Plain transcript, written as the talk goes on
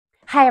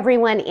Hi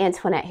everyone,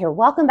 Antoinette here.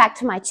 Welcome back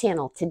to my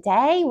channel.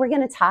 Today we're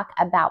going to talk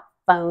about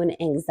phone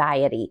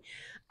anxiety,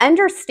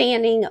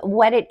 understanding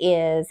what it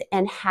is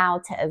and how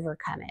to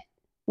overcome it.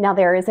 Now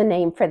there is a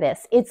name for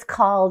this. It's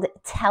called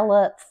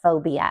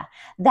telephobia.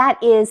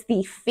 That is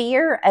the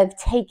fear of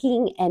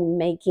taking and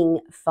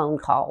making phone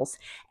calls.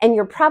 And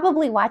you're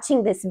probably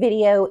watching this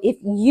video if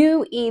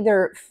you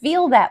either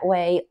feel that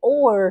way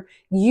or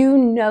you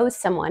know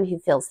someone who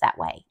feels that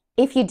way.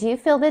 If you do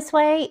feel this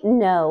way,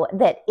 know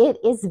that it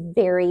is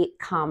very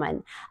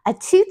common. A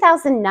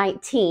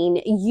 2019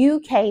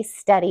 UK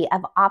study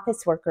of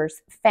office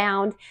workers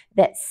found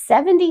that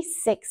 76%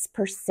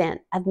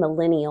 of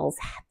millennials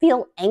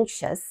feel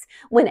anxious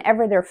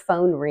whenever their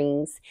phone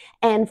rings,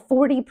 and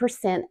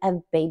 40%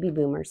 of baby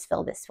boomers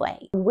feel this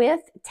way.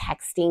 With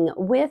texting,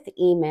 with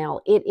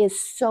email, it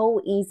is so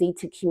easy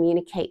to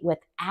communicate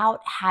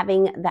without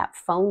having that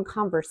phone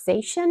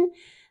conversation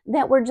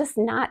that we're just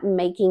not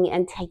making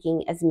and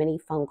taking as many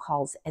phone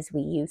calls as we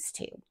used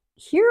to.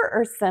 Here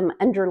are some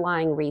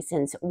underlying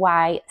reasons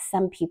why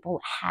some people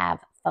have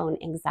phone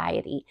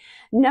anxiety.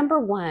 Number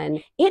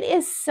one, it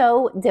is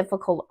so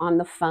difficult on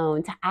the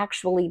phone to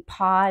actually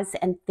pause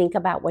and think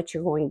about what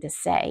you're going to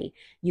say.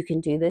 You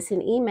can do this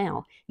in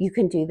email. You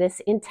can do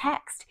this in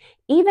text.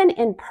 Even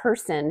in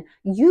person,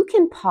 you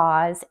can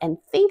pause and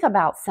think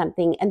about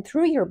something, and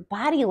through your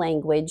body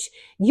language,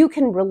 you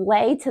can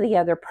relay to the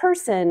other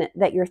person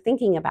that you're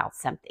thinking about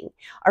something.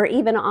 Or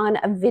even on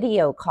a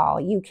video call,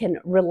 you can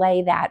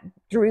relay that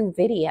through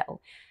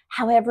video.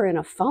 However, in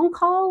a phone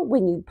call,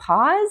 when you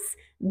pause,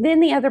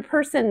 then the other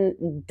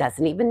person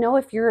doesn't even know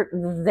if you're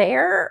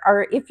there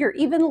or if you're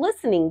even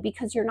listening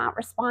because you're not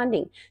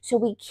responding. So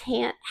we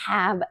can't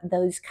have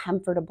those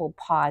comfortable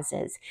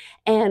pauses.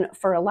 And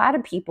for a lot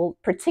of people,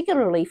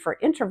 particularly for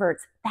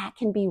introverts, that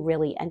can be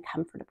really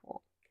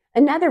uncomfortable.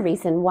 Another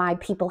reason why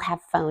people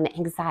have phone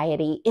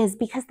anxiety is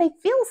because they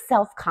feel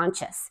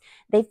self-conscious.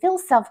 They feel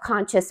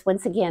self-conscious,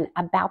 once again,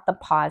 about the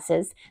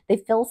pauses. They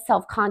feel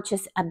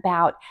self-conscious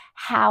about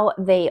how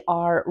they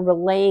are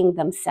relaying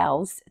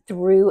themselves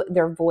through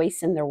their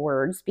voice and their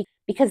words,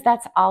 because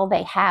that's all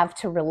they have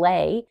to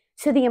relay.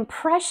 So the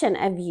impression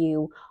of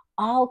you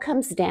all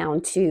comes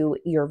down to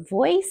your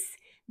voice,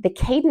 the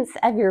cadence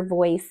of your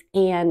voice,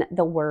 and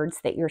the words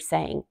that you're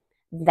saying.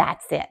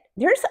 That's it.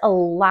 There's a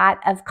lot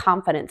of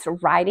confidence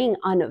riding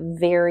on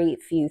very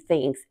few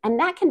things, and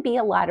that can be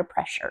a lot of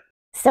pressure.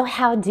 So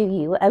how do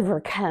you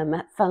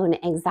overcome phone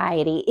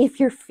anxiety if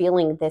you're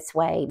feeling this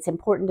way? It's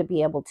important to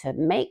be able to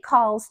make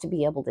calls, to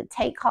be able to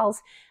take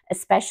calls,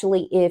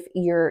 especially if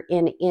you're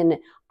in an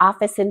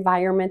office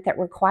environment that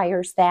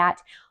requires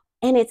that.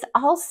 And it's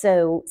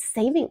also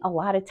saving a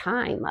lot of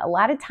time. A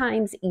lot of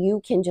times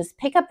you can just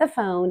pick up the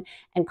phone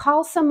and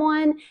call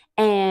someone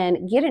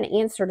and get an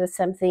answer to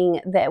something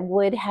that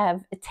would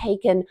have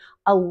taken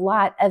a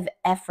lot of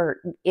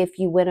effort if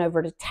you went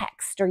over to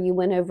text or you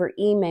went over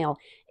email.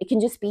 It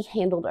can just be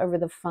handled over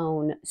the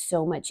phone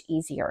so much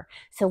easier.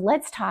 So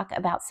let's talk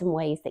about some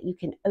ways that you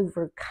can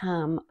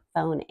overcome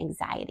phone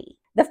anxiety.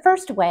 The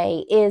first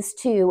way is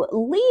to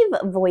leave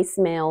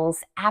voicemails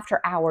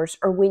after hours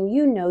or when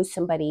you know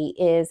somebody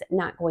is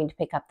not going to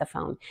pick up the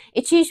phone.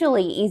 It's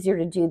usually easier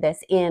to do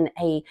this in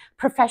a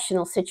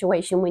professional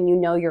situation when you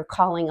know you're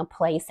calling a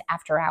place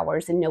after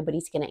hours and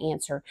nobody's going to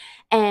answer.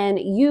 And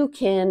you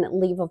can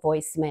leave a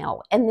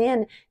voicemail, and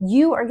then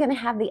you are going to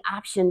have the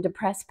option to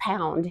press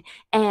pound.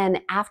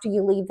 And after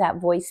you leave that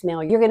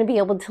voicemail, you're going to be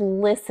able to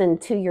listen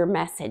to your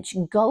message.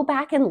 Go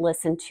back and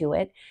listen to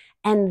it,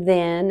 and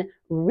then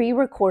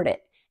re-record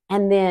it,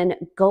 and then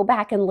go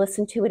back and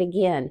listen to it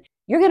again.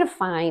 You're going to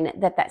find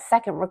that that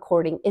second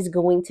recording is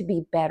going to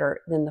be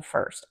better than the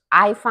first.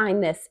 I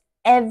find this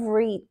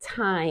every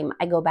time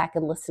I go back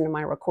and listen to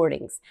my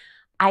recordings.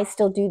 I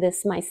still do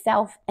this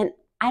myself, and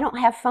I don't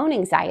have phone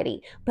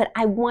anxiety, but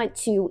I want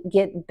to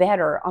get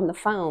better on the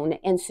phone.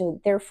 And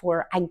so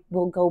therefore I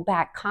will go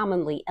back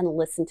commonly and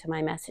listen to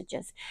my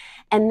messages,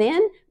 and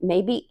then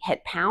maybe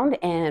hit pound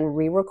and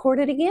re-record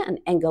it again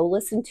and go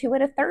listen to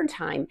it a third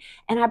time.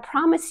 And I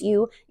promise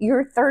you,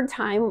 your third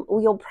time,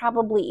 you'll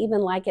probably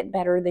even like it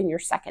better than your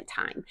second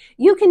time.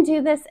 You can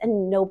do this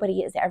and nobody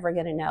is ever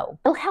going to know.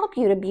 It'll help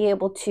you to be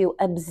able to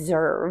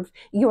observe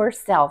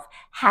yourself.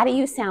 How do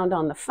you sound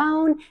on the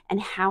phone, and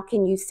how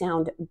can you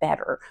sound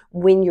better?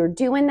 When you're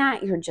doing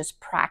that, you're just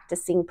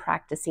practicing,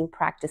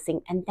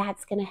 and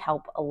that's going to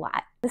help a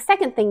lot. The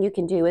second thing you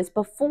can do is,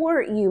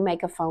 before you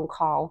make a phone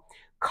call,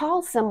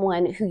 call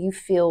someone who you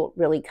feel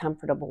really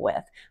comfortable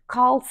with.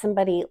 Call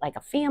somebody like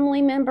a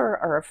family member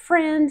or a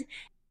friend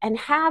and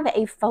have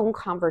a phone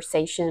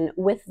conversation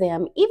with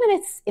them,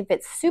 even if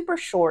it's super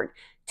short,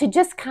 to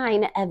just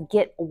kind of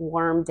get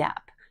warmed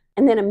up.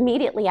 And then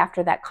immediately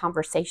after that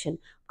conversation,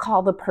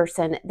 call the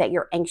person that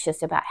you're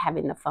anxious about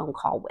having the phone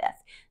call with.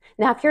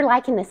 Now, if you're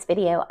liking this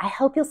video, I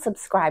hope you'll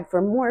subscribe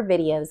for more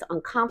videos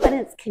on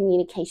confidence,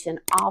 communication,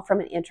 all from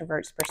an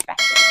introvert's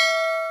perspective.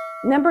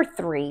 Number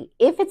three,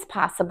 if it's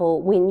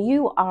possible, when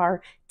you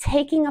are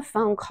taking a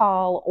phone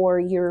call or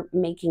you're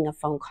making a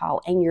phone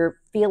call and you're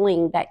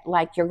feeling that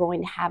like you're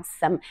going to have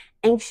some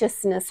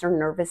anxiousness or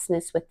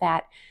nervousness with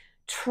that,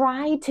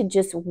 try to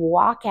just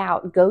walk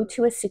out, go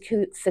to a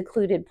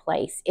secluded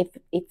place. If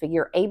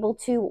you're able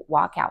to,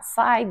 walk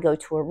outside, go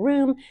to a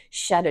room,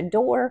 shut a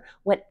door,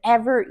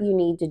 whatever you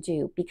need to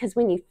do. Because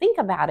when you think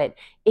about it,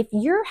 if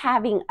you're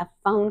having a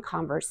phone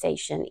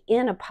conversation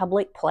in a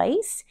public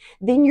place,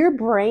 then your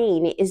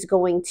brain is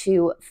going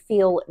to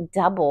feel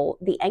double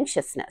the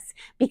anxiousness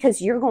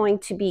because you're going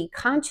to be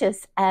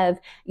conscious of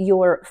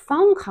your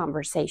phone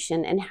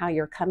conversation and how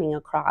you're coming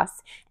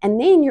across. And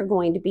then you're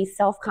going to be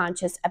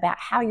self-conscious about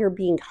how you're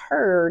being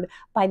heard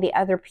by the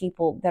other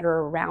people that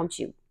are around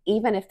you.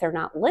 Even if they're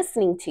not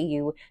listening to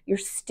you, you're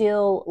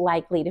still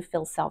likely to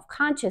feel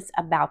self-conscious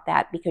about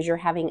that because you're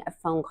having a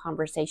phone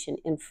conversation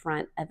in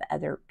front of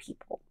other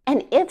people.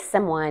 And if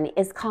someone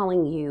is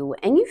calling you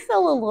and you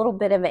feel a little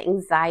bit of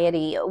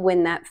anxiety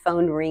when that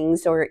phone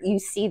rings or you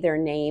see their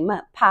name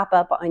pop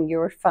up on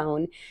your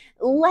phone,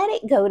 let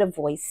it go to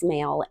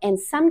voicemail. And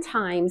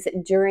sometimes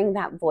during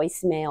that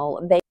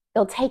voicemail,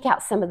 they'll take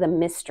out some of the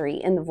mystery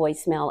in the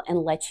voicemail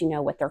and let you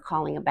know what they're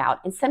calling about.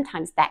 And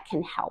sometimes that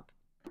can help.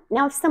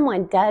 Now, if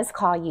someone does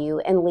call you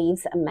and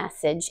leaves a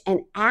message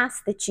and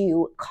asks that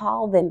you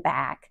call them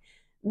back,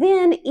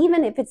 then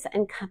even if it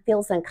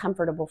feels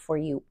uncomfortable for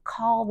you,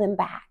 call them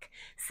back.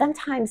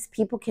 Sometimes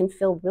people can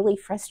feel really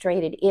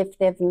frustrated if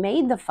they've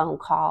made the phone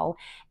call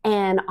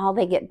and all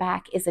they get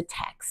back is a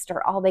text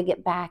or all they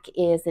get back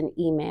is an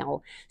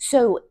email.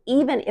 So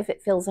even if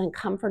it feels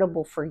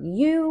uncomfortable for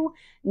you,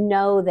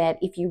 know that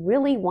if you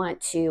really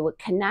want to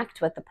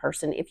connect with the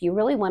person, if you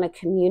really want to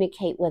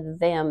communicate with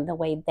them the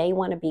way they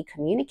want to be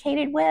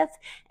communicated with,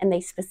 and they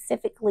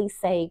specifically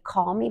say,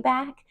 call me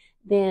back,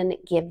 then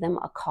give them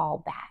a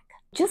call back.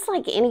 Just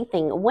like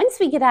anything, once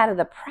we get out of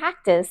the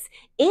practice,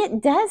 it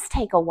does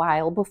take a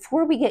while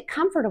before we get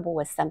comfortable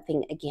with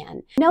something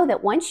again. Know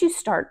that once you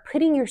start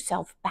putting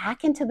yourself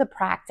back into the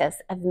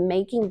practice of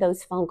making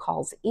those phone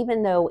calls,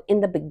 even though in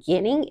the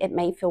beginning it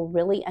may feel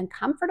really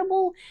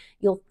uncomfortable,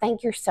 you'll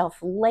thank yourself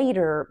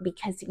later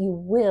because you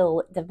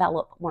will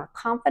develop more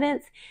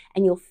confidence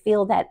and you'll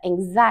feel that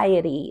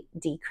anxiety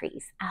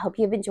decrease. I hope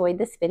you've enjoyed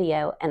this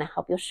video and I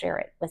hope you'll share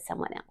it with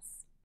someone else.